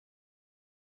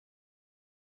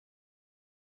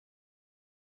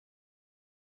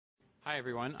Hi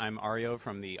everyone, I'm Ario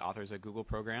from the Authors at Google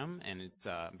program, and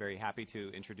I'm very happy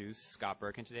to introduce Scott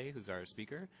Berkun today, who's our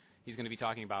speaker. He's going to be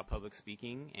talking about public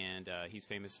speaking, and he's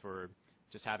famous for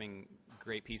just having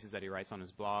great pieces that he writes on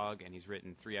his blog, and he's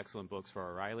written 3 excellent books for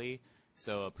O'Reilly.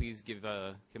 So please give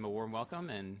him a warm welcome,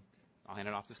 and I'll hand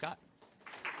it off to Scott.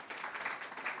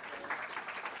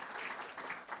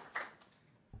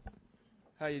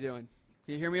 How you doing?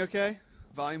 Can you hear me okay?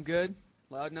 Volume good?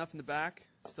 Loud enough in the back?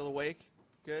 Still awake?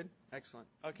 Good? Excellent.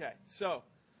 Okay, so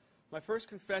my first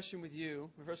confession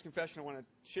I want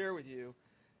to share with you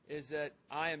is that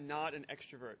I am not an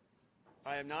extrovert.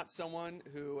 I am not someone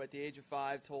who, at the age of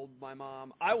 5, told my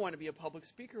mom, I want to be a public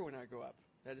speaker when I grow up.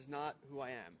 That is not who I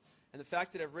am. And the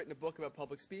fact that I've written a book about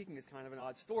public speaking is kind of an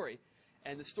odd story.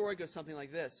 And the story goes something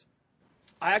like this.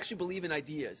 I actually believe in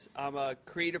ideas. I'm a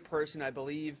creative person. I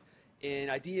believe in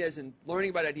ideas and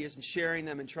learning about ideas and sharing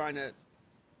them and trying to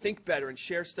think better and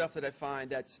share stuff that I find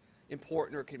that's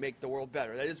important or can make the world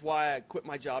better. That is why I quit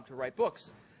my job to write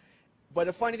books. But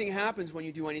a funny thing happens when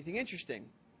you do anything interesting.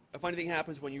 A funny thing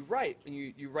happens when you write,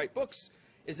 you write books,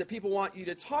 is that people want you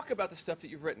to talk about the stuff that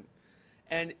you've written.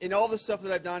 And in all the stuff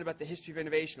that I've done about the history of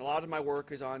innovation, a lot of my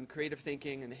work is on creative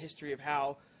thinking and the history of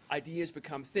how ideas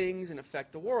become things and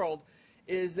affect the world,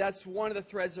 that's one of the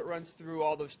threads that runs through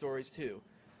all those stories too.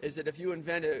 Is that if you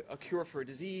invent a cure for a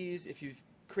disease, if you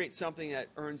create something that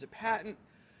earns a patent,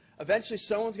 eventually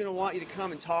someone's going to want you to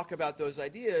come and talk about those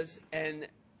ideas, and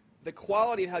the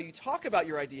quality of how you talk about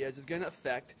your ideas is going to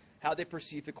affect how they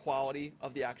perceive the quality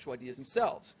of the actual ideas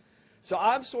themselves. So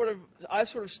I've sort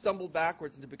of stumbled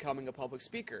backwards into becoming a public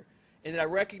speaker, and I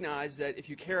recognize that if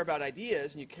you care about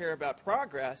ideas and you care about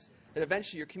progress, that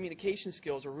eventually your communication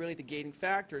skills are really the gating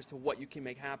factors to what you can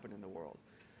make happen in the world.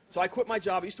 So I quit my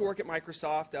job. I used to work at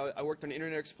Microsoft. I worked on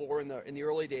Internet Explorer in the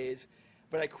early days.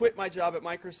 But I quit my job at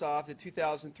Microsoft in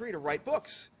 2003 to write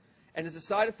books. And as a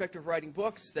side effect of writing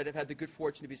books that have had the good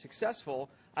fortune to be successful,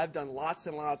 I've done lots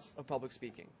and lots of public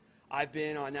speaking. I've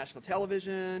been on national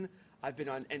television. I've been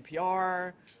on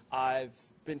NPR. I've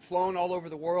been flown all over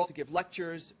the world to give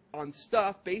lectures on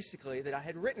stuff, basically, that I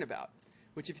had written about,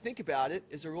 which, if you think about it,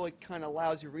 is a really kind of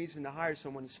lousy reason to hire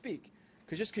someone to speak.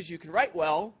 Because just because you can write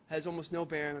well has almost no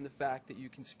bearing on the fact that you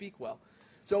can speak well.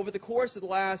 So over the course of the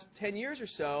last 10 years or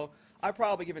so, I've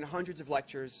probably given hundreds of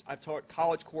lectures. I've taught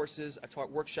college courses. I've taught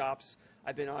workshops.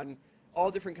 I've been on all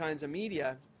different kinds of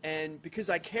media. And because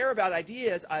I care about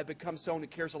ideas, I've become someone who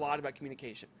cares a lot about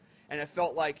communication. And I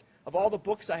felt like of all the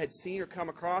books I had seen or come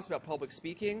across about public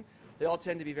speaking, they all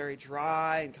tend to be very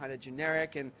dry and kind of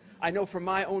generic. And I know from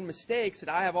my own mistakes that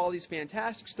I have all these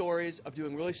fantastic stories of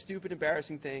doing really stupid,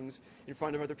 embarrassing things in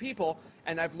front of other people.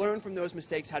 And I've learned from those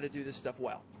mistakes how to do this stuff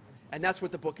well. And that's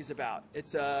what the book is about.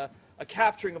 It's a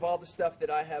capturing of all the stuff that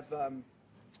I have,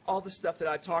 all the stuff that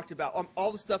I've talked about,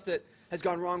 all the stuff that has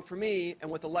gone wrong for me,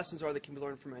 and what the lessons are that can be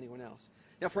learned from anyone else.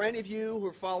 Now, for any of you who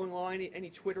are following along,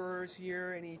 any Twitterers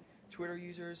here, any Twitter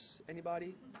users,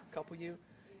 anybody? A couple of you?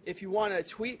 If you want to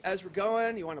tweet as we're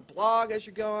going, you want to blog as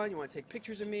you're going, you want to take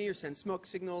pictures of me or send smoke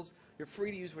signals, you're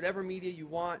free to use whatever media you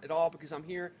want at all, because I'm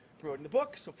here promoting the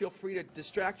book. So feel free to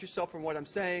distract yourself from what I'm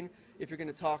saying if you're going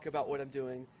to talk about what I'm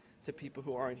doing to people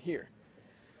who aren't here.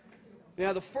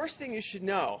 Now, the first thing you should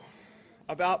know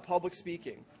about public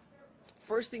speaking,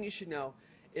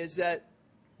 is that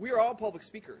we are all public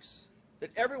speakers, that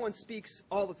everyone speaks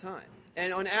all the time.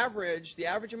 And on average, the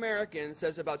average American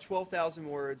says about 12,000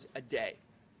 words a day.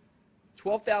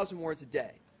 12,000 words a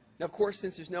day. Now, of course,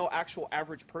 since there's no actual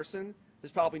average person,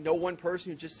 there's probably no one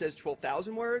person who just says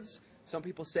 12,000 words. Some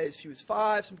people say as few as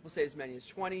 5, some people say as many as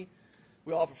 20.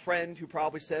 We all have a friend who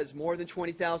probably says more than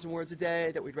 20,000 words a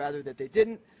day that we'd rather that they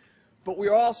didn't. But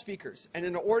we're all speakers. And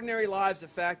in our ordinary lives, the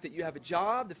fact that you have a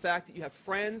job, the fact that you have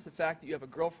friends, the fact that you have a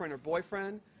girlfriend or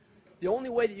boyfriend, the only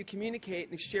way that you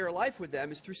communicate and share life with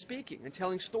them is through speaking and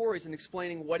telling stories and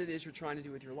explaining what it is you're trying to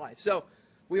do with your life. So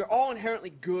we are all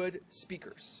inherently good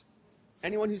speakers.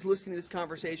 Anyone who's listening to this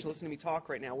conversation, listening to me talk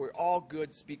right now, we're all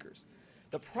good speakers.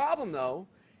 The problem, though,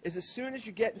 is as soon as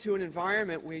you get into an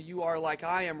environment where you are like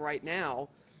I am right now,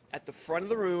 at the front of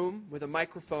the room with a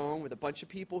microphone with a bunch of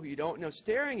people who you don't know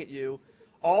staring at you,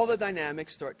 all the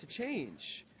dynamics start to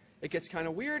change. It gets kind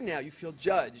of weird now. You feel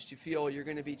judged. You feel you're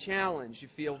going to be challenged. You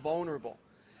feel vulnerable.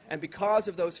 And because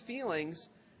of those feelings,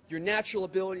 your natural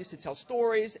abilities to tell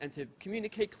stories and to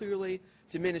communicate clearly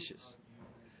diminishes.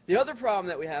 The other problem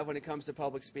that we have when it comes to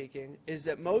public speaking is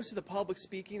that most of the public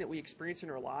speaking that we experience in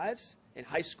our lives, in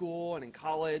high school and in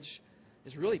college,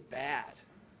 is really bad.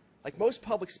 Like, most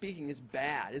public speaking is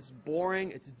bad. It's boring.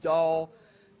 It's dull.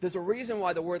 There's a reason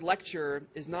why the word lecture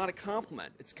is not a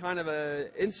compliment. It's kind of an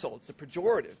insult. It's a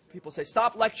pejorative. People say,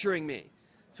 stop lecturing me.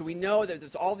 So we know that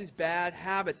there's all these bad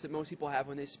habits that most people have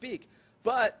when they speak.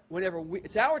 But whenever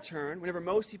it's our turn, whenever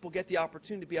most people get the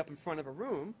opportunity to be up in front of a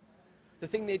room, the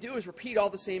thing they do is repeat all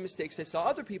the same mistakes they saw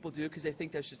other people do because they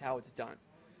think that's just how it's done.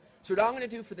 So what I'm going to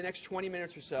do for the next 20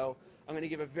 minutes or so, I'm going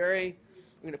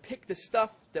to pick the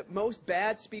stuff that most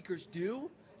bad speakers do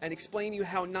and explain to you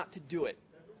how not to do it,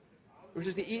 which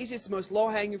is the easiest, most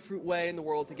low-hanging fruit way in the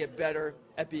world to get better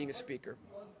at being a speaker.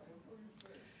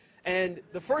 And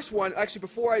the first one, actually,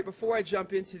 before I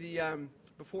jump into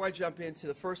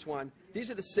the first one,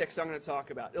 these are the 6 I'm going to talk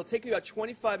about. It'll take me about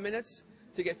 25 minutes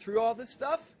to get through all this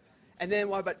stuff, and then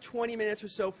we'll have about 20 minutes or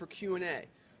so for Q&A.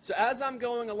 So as I'm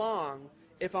going along,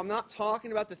 if I'm not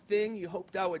talking about the thing you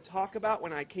hoped I would talk about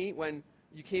when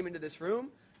you came into this room,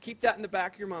 keep that in the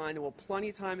back of your mind, and we'll have plenty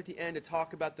of time at the end to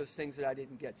talk about those things that I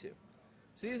didn't get to.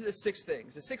 So these are the 6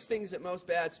 things that most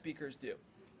bad speakers do.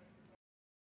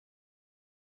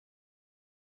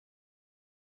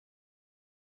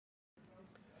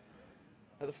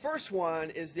 Now, the first one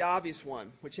is the obvious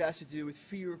one, which has to do with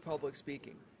fear of public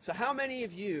speaking. So how many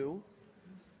of you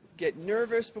get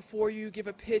nervous before you give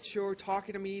a pitch or talk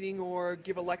at a meeting or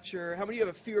give a lecture? How many of you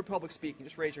have a fear of public speaking?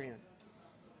 Just raise your hand.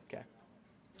 Okay.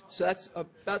 So that's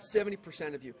about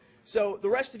 70% of you. So the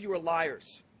rest of you are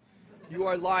liars. You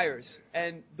are liars.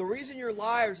 And the reason you're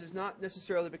liars is not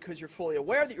necessarily because you're fully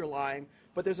aware that you're lying,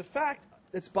 but there's a fact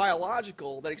that's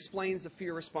biological that explains the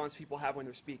fear response people have when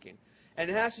they're speaking. And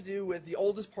it has to do with the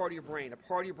oldest part of your brain. A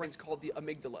part of your brain is called the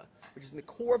amygdala, which is in the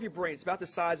core of your brain. It's about the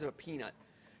size of a peanut.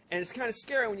 And it's kind of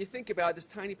scary when you think about this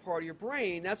tiny part of your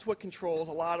brain. That's what controls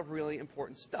a lot of really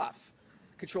important stuff.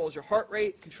 Controls your heart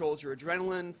rate, controls your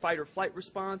adrenaline, fight or flight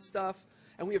response stuff.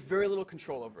 And we have very little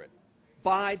control over it.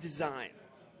 By design.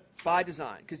 By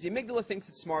design. Because the amygdala thinks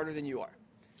it's smarter than you are.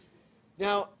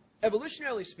 Now,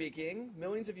 evolutionarily speaking,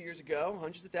 millions of years ago,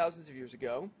 hundreds of thousands of years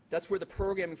ago, that's where the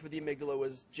programming for the amygdala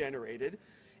was generated.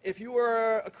 If you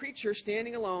were a creature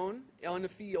standing alone on a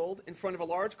field in front of a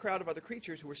large crowd of other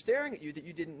creatures who were staring at you that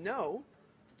you didn't know,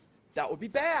 that would be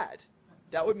bad.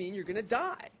 That would mean you're going to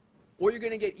die, or you're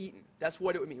going to get eaten. That's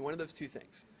what it would mean, one of those two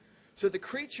things. So the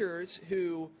creatures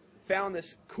who found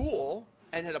this cool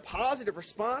and had a positive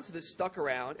response to this stuck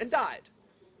around and died.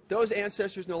 Those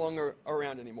ancestors no longer are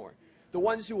around anymore. The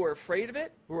ones who were afraid of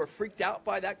it, who were freaked out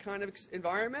by that kind of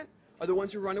environment, are the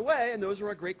ones who run away, and those are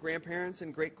our great-grandparents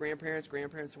and great-grandparents,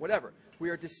 grandparents, whatever. We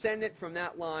are descendant from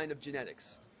that line of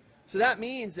genetics. So that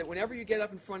means that whenever you get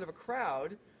up in front of a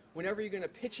crowd, whenever you're going to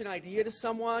pitch an idea to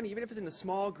someone, even if it's in a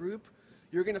small group,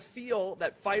 you're going to feel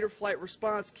that fight or flight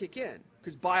response kick in.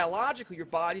 Because biologically, your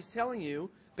body's telling you,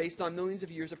 based on millions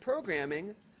of years of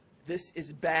programming, this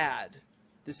is bad.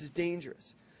 This is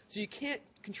dangerous. So you can't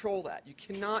control that. You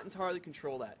cannot entirely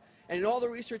control that. And in all the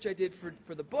research I did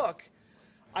for the book,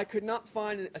 I could not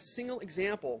find a single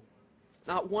example,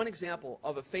 not one example,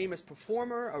 of a famous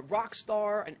performer, a rock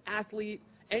star, an athlete,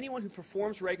 anyone who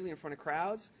performs regularly in front of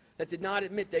crowds that did not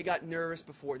admit they got nervous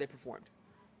before they performed.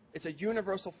 It's a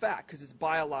universal fact because it's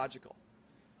biological.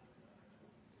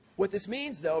 What this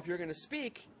means, though, if you're going to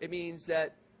speak, it means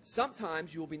that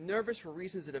sometimes you will be nervous for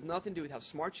reasons that have nothing to do with how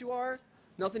smart you are,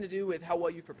 nothing to do with how well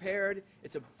you prepared.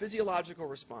 It's a physiological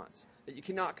response that you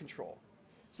cannot control.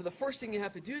 So the first thing you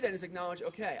have to do then is acknowledge,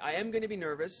 okay, I am going to be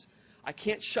nervous. I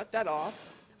can't shut that off.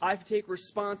 I have to take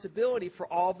responsibility for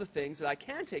all of the things that I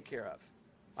can take care of.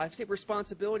 I have to take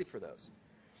responsibility for those.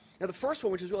 Now the first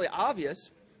one, which is really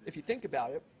obvious, if you think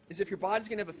about it, is if your body's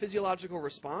going to have a physiological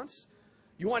response,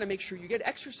 you want to make sure you get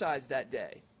exercise that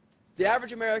day. The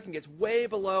average American gets way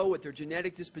below what their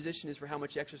genetic disposition is for how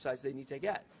much exercise they need to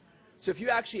get. So if you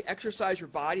actually exercise your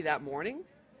body that morning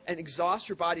and exhaust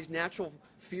your body's natural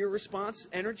fear response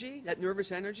energy, that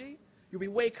nervous energy, you'll be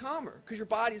way calmer because your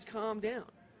body's calmed down.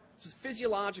 So it's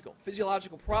physiological.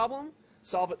 Physiological problem,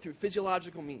 solve it through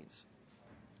physiological means.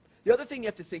 The other thing you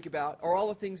have to think about are all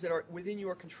the things that are within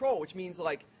your control, which means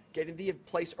like getting to the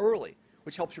place early,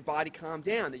 which helps your body calm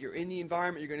down, that you're in the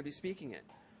environment you're going to be speaking in.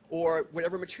 Or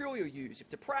whatever material you use, you have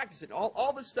to practice it.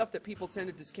 All this stuff that people tend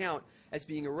to discount as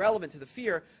being irrelevant to the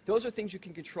fear, those are things you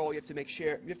can control. You have to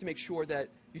make sure that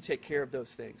you take care of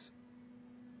those things.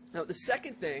 Now, the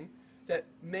second thing that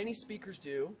many speakers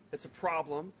do that's a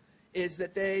problem is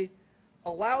that they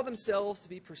allow themselves to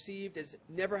be perceived as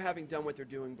never having done what they're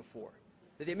doing before.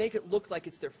 That they make it look like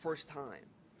it's their first time.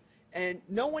 And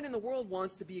no one in the world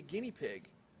wants to be a guinea pig.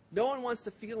 No one wants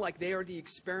to feel like they are the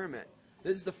experiment.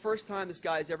 This is the first time this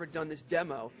guy has ever done this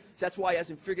demo. So that's why he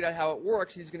hasn't figured out how it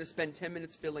works. He's going to spend 10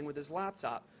 minutes fiddling with his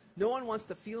laptop. No one wants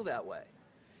to feel that way.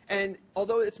 And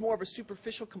although it's more of a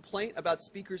superficial complaint about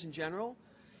speakers in general,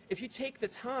 if you take the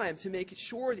time to make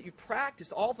sure that you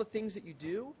practice all the things that you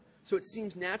do so it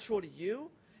seems natural to you,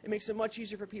 it makes it much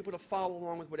easier for people to follow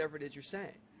along with whatever it is you're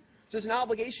saying. So there's an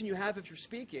obligation you have if you're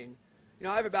speaking. You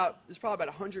know, there's probably about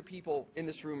 100 people in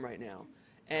this room right now,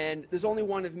 and there's only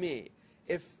one of me.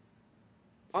 If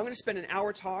I'm going to spend an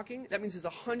hour talking, that means there's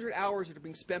 100 hours that are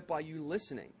being spent by you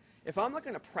listening. If I'm not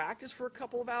going to practice for a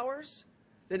couple of hours,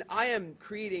 then I am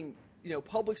creating,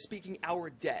 public speaking hour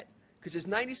debt. Because there's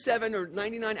 97 or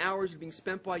 99 hours that are being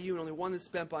spent by you and only one that's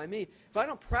spent by me. If I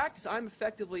don't practice, I'm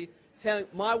effectively telling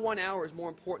my 1 hour is more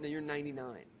important than your 99,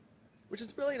 which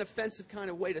is really an offensive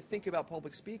kind of way to think about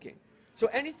public speaking. So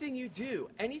anything you do,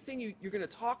 anything you're going to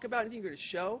talk about, anything you're going to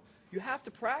show, you have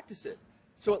to practice it.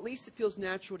 So at least it feels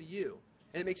natural to you.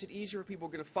 And it makes it easier for people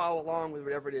who are going to follow along with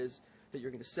whatever it is that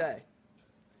you're going to say.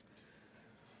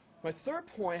 My third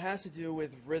point has to do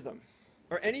with rhythm.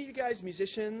 Are any of you guys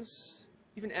musicians?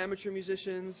 Even amateur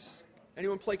musicians?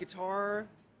 Anyone play guitar?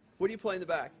 What do you play in the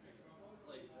back?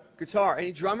 Guitar.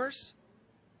 Any drummers?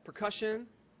 Percussion?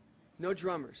 No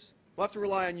drummers. We'll have to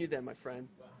rely on you then, my friend.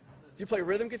 Do you play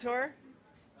rhythm guitar?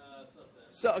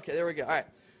 So, okay, there we go. All right.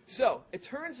 So, it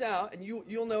turns out, and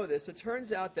you'll know this, it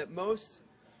turns out that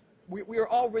we are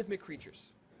all rhythmic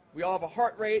creatures. We all have a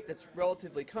heart rate that's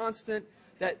relatively constant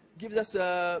that gives us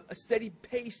a steady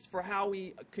pace for how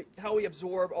we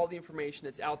absorb all the information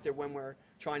that's out there when we're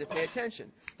trying to pay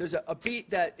attention. There's a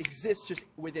beat that exists just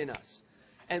within us.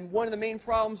 And one of the main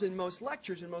problems in most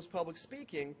lectures and most public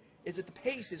speaking is that the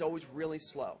pace is always really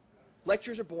slow.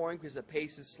 Lectures are boring because the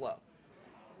pace is slow.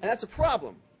 And that's a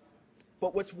problem.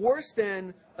 But what's worse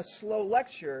than a slow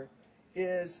lecture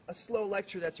is a slow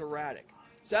lecture that's erratic.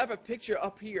 So I have a picture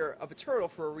up here of a turtle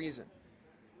for a reason.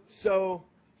 So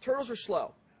turtles are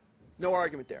slow. No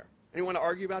argument there. Anyone want to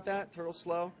argue about that? Turtles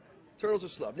slow? Turtles are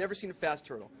slow. I've never seen a fast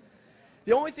turtle.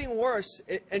 The only thing worse,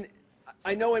 and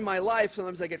I know in my life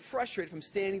sometimes I get frustrated from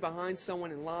standing behind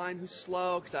someone in line who's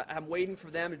slow because I'm waiting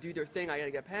for them to do their thing. I got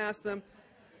to get past them.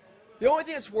 The only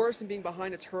thing that's worse than being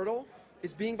behind a turtle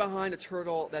is being behind a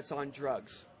turtle that's on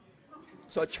drugs.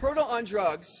 So a turtle on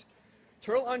drugs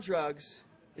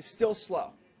is still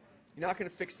slow. You're not going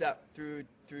to fix that through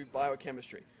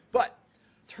biochemistry. But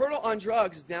turtle on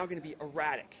drugs is now going to be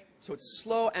erratic. So it's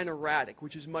slow and erratic,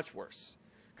 which is much worse.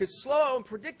 Because slow and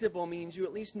predictable means you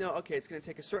at least know, okay, it's going to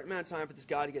take a certain amount of time for this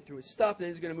guy to get through his stuff, and then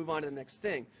he's going to move on to the next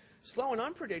thing. Slow and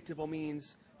unpredictable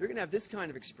means you're going to have this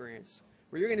kind of experience,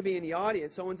 where you're going to be in the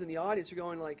audience, someone's in the audience, you're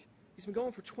going like, he's been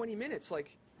going for 20 minutes,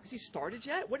 like, has he started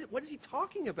yet? What is he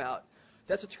talking about?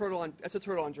 That's a turtle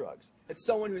on drugs. It's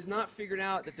someone who's not figured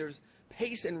out that there's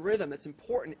pace and rhythm that's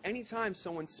important anytime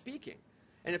someone's speaking.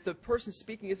 And if the person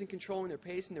speaking isn't controlling their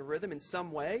pace and their rhythm in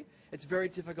some way, it's very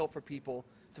difficult for people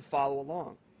to follow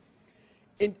along.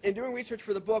 In doing research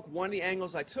for the book, one of the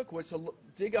angles I took was to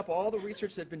dig up all the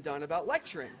research that had been done about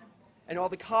lecturing and all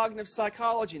the cognitive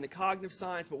psychology and the cognitive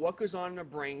science about what goes on in our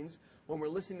brains when we're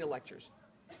listening to lectures.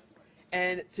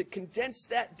 And to condense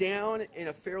that down in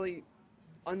a fairly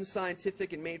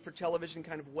unscientific and made-for-television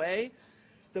kind of way,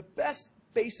 the best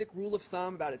basic rule of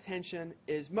thumb about attention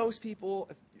is most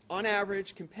people, on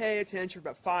average, can pay attention for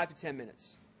about 5 to 10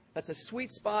 minutes. That's a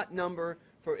sweet spot number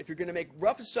for if you're going to make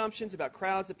rough assumptions about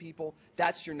crowds of people,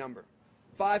 that's your number,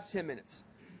 5 to 10 minutes.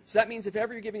 So that means if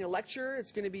ever you're giving a lecture,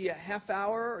 it's going to be a half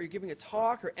hour, or you're giving a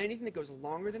talk, or anything that goes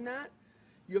longer than that,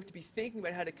 you have to be thinking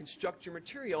about how to construct your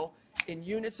material in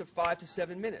units of 5 to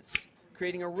 7 minutes,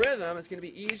 creating a rhythm that's going to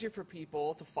be easier for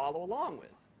people to follow along with.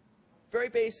 Very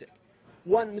basic.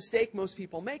 One mistake most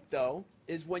people make, though,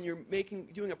 is when you're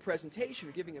doing a presentation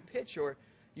or giving a pitch, or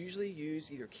usually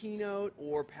use either Keynote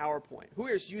or PowerPoint. Who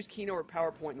here has used Keynote or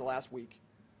PowerPoint in the last week?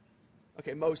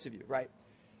 Okay, most of you, right?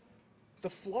 The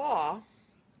flaw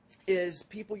is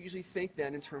people usually think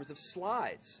then in terms of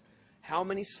slides. How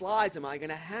many slides am I going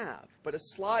to have? But a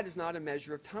slide is not a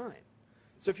measure of time.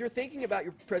 So if you're thinking about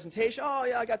your presentation, oh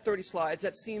yeah, I got 30 slides,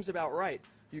 that seems about right.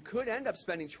 You could end up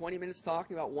spending 20 minutes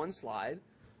talking about one slide,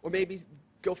 or maybe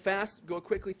go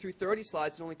quickly through 30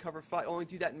 slides and only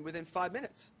do that within 5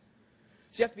 minutes.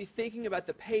 So you have to be thinking about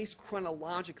the pace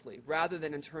chronologically rather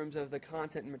than in terms of the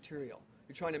content and material.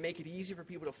 You're trying to make it easy for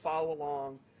people to follow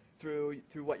along through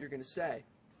what you're going to say.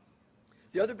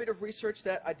 The other bit of research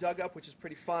that I dug up, which is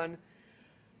pretty fun,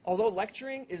 although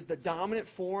lecturing is the dominant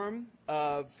form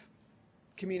of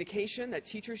communication that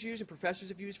teachers use and professors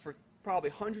have used for probably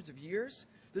hundreds of years,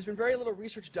 there's been very little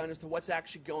research done as to what's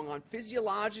actually going on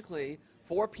physiologically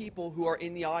for people who are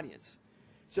in the audience.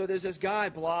 So there's this guy,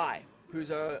 Bly,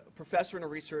 who's a professor and a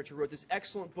researcher, who wrote this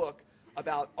excellent book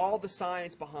about all the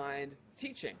science behind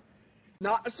teaching.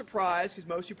 Not a surprise, because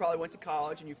most of you probably went to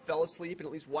college and you fell asleep in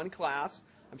at least one class.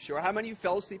 I'm sure. How many of you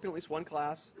fell asleep in at least one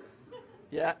class?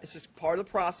 Yeah, it's just part of the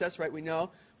process, right? We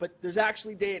know. But there's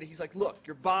actually data. He's like, look,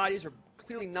 your bodies are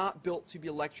clearly not built to be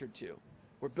lectured to.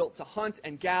 We're built to hunt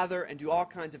and gather and do all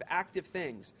kinds of active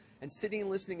things. And sitting and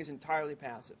listening is entirely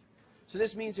passive. So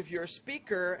this means if you're a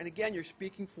speaker, and again, you're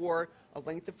speaking for a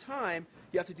length of time,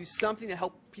 you have to do something to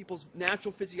help people's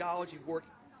natural physiology work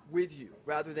with you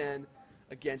rather than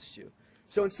against you.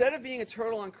 So instead of being a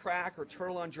turtle on crack or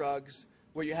turtle on drugs,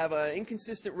 where you have an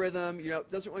inconsistent rhythm,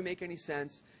 it doesn't really make any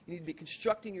sense, you need to be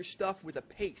constructing your stuff with a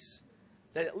pace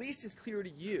that at least is clear to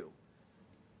you.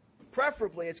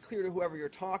 Preferably, it's clear to whoever you're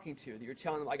talking to, that you're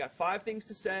telling them, I got 5 things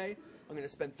to say, I'm going to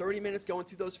spend 30 minutes going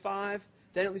through those 5.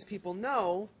 Then at least people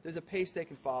know there's a pace they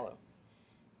can follow.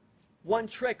 One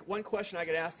question I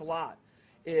get asked a lot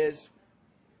is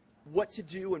what to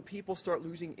do when people start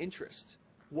losing interest.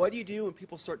 What do you do when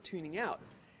people start tuning out?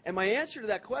 And my answer to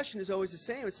that question is always the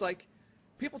same. It's like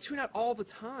people tune out all the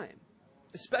time,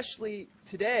 especially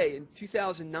today in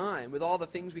 2009 with all the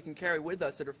things we can carry with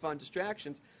us that are fun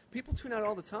distractions. People tune out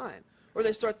all the time. Or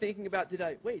they start thinking about, did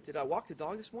I walk the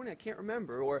dog this morning? I can't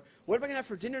remember. Or what am I going to have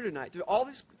for dinner tonight? There are all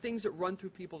these things that run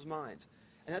through people's minds.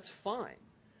 And that's fine.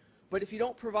 But if you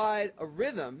don't provide a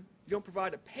rhythm, you don't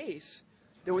provide a pace,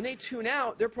 then when they tune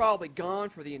out, they're probably gone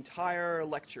for the entire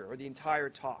lecture or the entire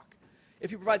talk.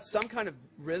 If you provide some kind of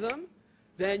rhythm,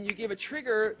 then you give a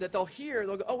trigger that they'll hear.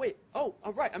 They'll go, oh, wait, oh,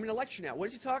 all right, I'm in a lecture now. What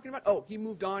is he talking about? Oh, he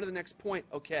moved on to the next point.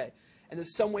 Okay. And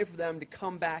there's some way for them to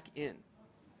come back in.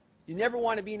 You never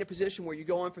want to be in a position where you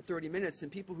go on for 30 minutes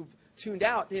and people who've tuned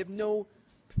out, they have no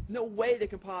way they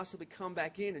can possibly come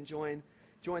back in and join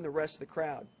the rest of the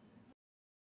crowd.